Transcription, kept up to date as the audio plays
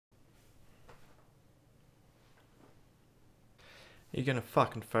You're gonna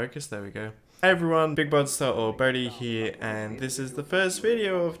fucking focus, there we go. Hey everyone, Big Bodsta or Bodhi here, and this is the first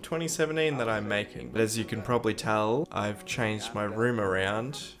video of 2017 that I'm making. But as you can probably tell, I've changed my room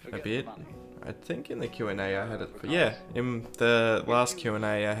around a bit. I think in the Q&A I had it, yeah, in the last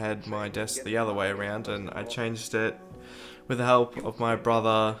Q&A I had my desk the other way around, and I changed it with the help of my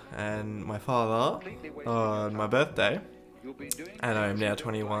brother and my father on my birthday. And I am now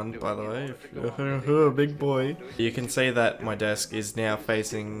 21, by the way, if big boy. You can see that my desk is now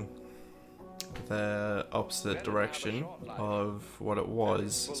facing the opposite direction of what it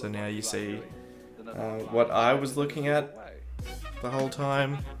was. So now you see what I was looking at the whole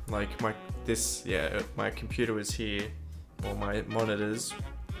time. Like my computer was here, or my monitors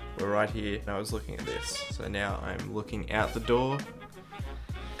were right here, and I was looking at this. So now I'm looking out the door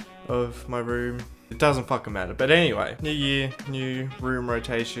of my room. It doesn't fucking matter, but anyway, new year, new room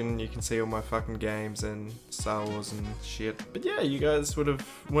rotation. You can see all my fucking games and Star Wars and shit. But yeah, you guys wouldn't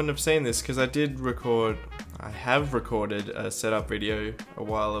have seen this because I have recorded a setup video a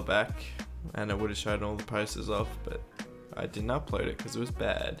while back, and it would have shown all the posters off, but I didn't upload it because it was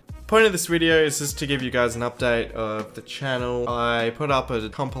bad. Point of this video is just to give you guys an update of the channel. I put up a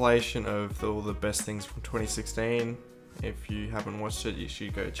compilation of all the best things from 2016. If you haven't watched it, you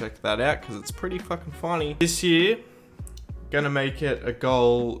should go check that out because it's pretty fucking funny. This year, gonna make it a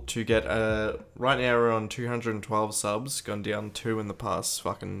goal to get right now we're on 212 subs, gone down 2 in the past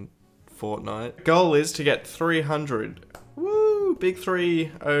fucking fortnight. Goal is to get 300. Woo! Big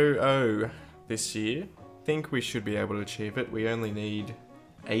 300 this year. Think we should be able to achieve it. We only need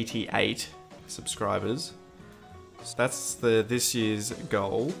 88 subscribers. So that's this year's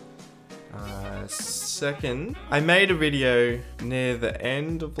goal. Second, I made a video near the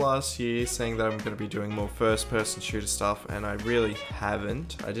end of last year saying that I'm going to be doing more first-person shooter stuff, and I really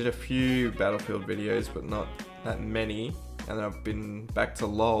haven't. I did a few Battlefield videos, but not that many, and then I've been back to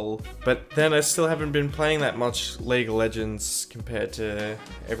LOL. But then I still haven't been playing that much League of Legends compared to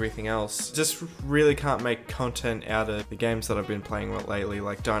everything else. Just really can't make content out of the games that I've been playing lately,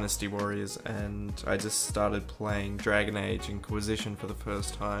 like Dynasty Warriors, and I just started playing Dragon Age Inquisition for the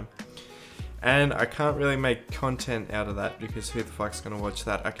first time. And I can't really make content out of that because who the fuck's gonna watch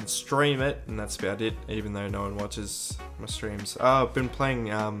that? I can stream it, and that's about it, even though no one watches my streams. Oh, I've been playing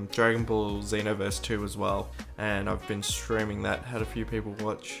Dragon Ball Xenoverse 2 as well, and I've been streaming that, had a few people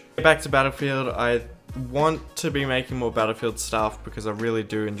watch. Back to Battlefield, I want to be making more Battlefield stuff because I really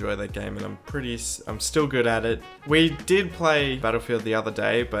do enjoy that game, and I'm still good at it. We did play Battlefield the other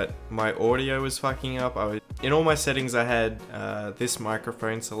day, but my audio was fucking up. In all my settings I had this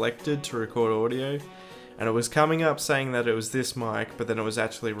microphone selected to record audio, and it was coming up saying that it was this mic, but then it was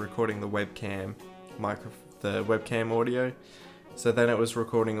actually recording the webcam audio. So then it was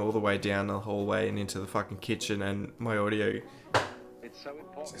recording all the way down the hallway and into the fucking kitchen, and my audio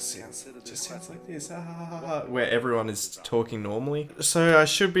just sounds like this, where everyone is talking normally. So I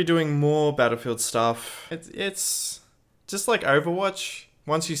should be doing more Battlefield stuff. It's just like Overwatch.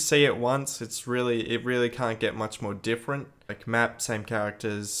 Once you see it once, it really can't get much more different. Like map, same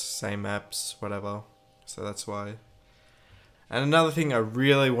characters, same maps, whatever. So that's why. And another thing I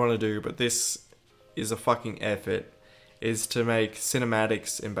really want to do, but this is a fucking effort, is to make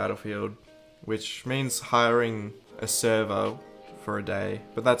cinematics in Battlefield, which means hiring a server for a day,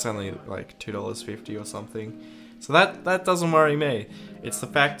 but that's only like $2.50 or something. So that doesn't worry me. It's the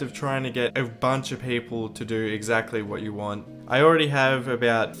fact of trying to get a bunch of people to do exactly what you want. I already have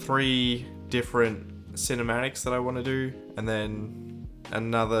about 3 different cinematics that I want to do, and then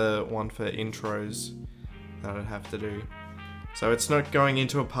another one for intros that I'd have to do. So it's not going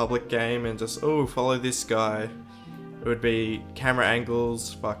into a public game and just, oh, follow this guy. It would be camera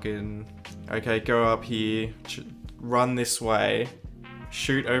angles, fucking, okay, go up here, run this way,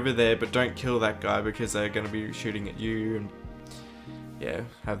 shoot over there, but don't kill that guy because they're going to be shooting at you, and yeah,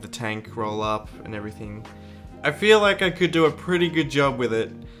 have the tank roll up and everything. I feel like I could do a pretty good job with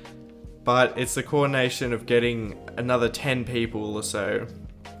it, but it's the coordination of getting another 10 people or so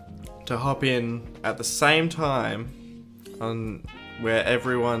to hop in at the same time on where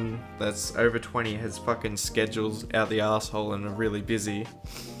everyone that's over 20 has fucking schedules out the asshole and are really busy.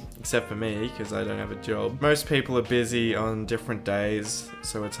 Except for me, because I don't have a job. Most people are busy on different days,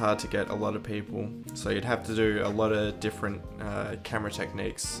 so it's hard to get a lot of people. So you'd have to do a lot of different camera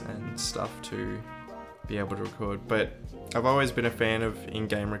techniques and stuff to be able to record. But I've always been a fan of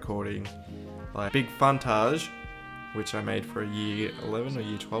in-game recording. Like Big Funtage, which I made for a year 11 or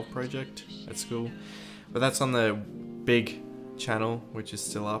year 12 project at school. But that's on the big channel, which is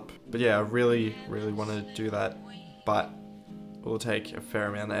still up. But yeah, I really want to do that. But it will take a fair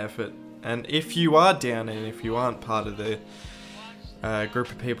amount of effort. And if you are down and if you aren't part of the a group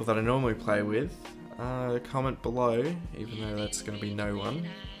of people that I normally play with, comment below, even though that's going to be no one.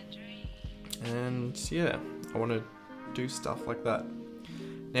 And yeah, I want to do stuff like that.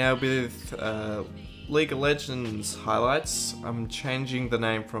 Now with League of Legends highlights, I'm changing the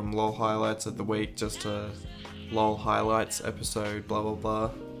name from LOL Highlights of the Week just to LOL Highlights episode blah blah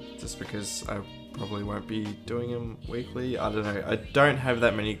blah, just because I probably won't be doing them weekly. I don't know, I don't have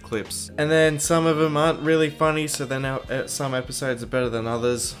that many clips. And then some of them aren't really funny, so then some episodes are better than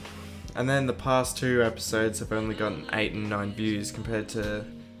others. And then the past 2 episodes have only gotten 8 and 9 views compared to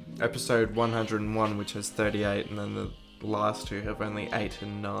episode 101, which has 38, and then the last 2 have only 8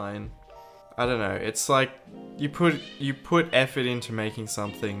 and 9. I don't know, it's like you put effort into making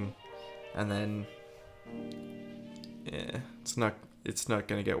something and then yeah, it's not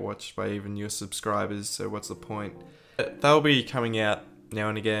going to get watched by even your subscribers, so what's the point? They'll be coming out now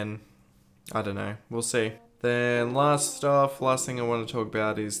and again. I don't know, we'll see. Then last thing I want to talk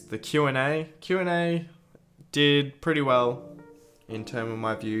about is the Q&A. Q&A did pretty well in terms of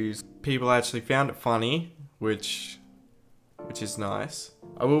my views. People actually found it funny, which is nice.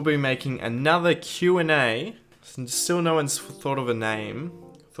 I will be making another Q&A. Still no one's thought of a name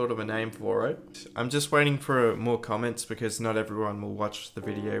for it. I'm just waiting for more comments because not everyone will watch the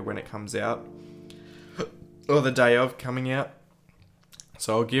video when it comes out or the day of coming out.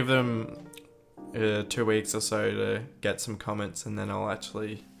 So I'll give them 2 weeks or so to get some comments, and then I'll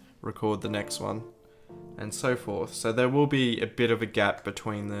actually record the next one and so forth. So there will be a bit of a gap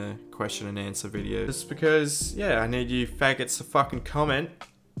between the question and answer videos, just because, yeah, I need you faggots to fucking comment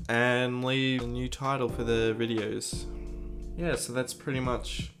and leave a new title for the videos. Yeah, so that's pretty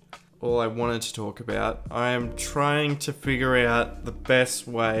much all I wanted to talk about. I am trying to figure out the best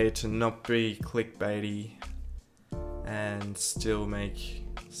way to not be clickbaity and still make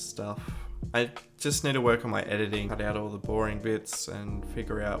stuff. I just need to work on my editing, cut out all the boring bits and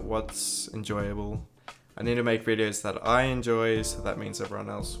figure out what's enjoyable. I need to make videos that I enjoy, so that means everyone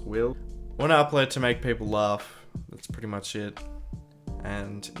else will. I want to upload to make people laugh, that's pretty much it.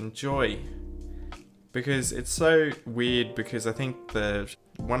 And enjoy. Because it's so weird, because I think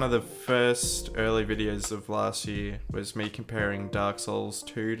one of the first early videos of last year was me comparing Dark Souls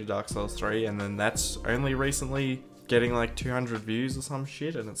 2 to Dark Souls 3, and then that's only recently getting like 200 views or some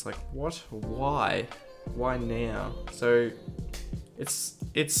shit, and it's like, what? Why? Why now? So it's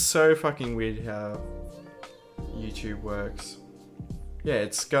so fucking weird how YouTube works. Yeah,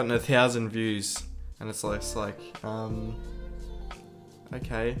 it's gotten 1,000 views, and it's like,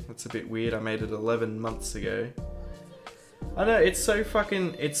 okay, that's a bit weird. I made it 11 months ago. I know, it's so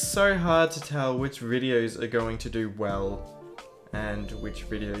hard to tell which videos are going to do well and which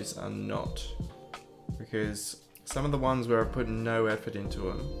videos are not. Because some of the ones where I put no effort into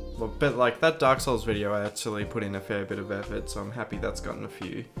them, well, but like that Dark Souls video, I actually put in a fair bit of effort, so I'm happy that's gotten a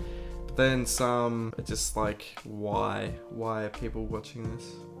few. But then some are just like, why? Why are people watching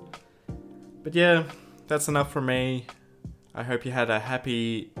this? But yeah, that's enough from me. I hope you had a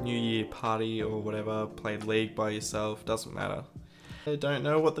happy New Year party or whatever, played League by yourself, doesn't matter. I don't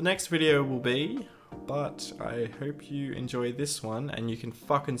know what the next video will be, but I hope you enjoy this one, and you can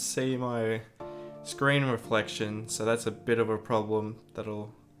fucking see my screen reflection, so that's a bit of a problem that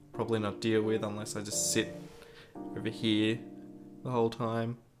I'll probably not deal with unless I just sit over here the whole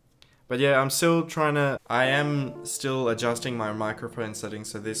time. But yeah, I am still adjusting my microphone settings,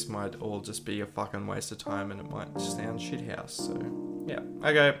 so this might all just be a fucking waste of time and it might sound shithouse, so yeah.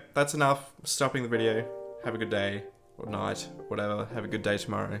 Okay, that's enough. Stopping the video. Have a good day, or night, whatever. Have a good day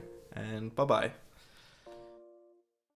tomorrow, and bye bye.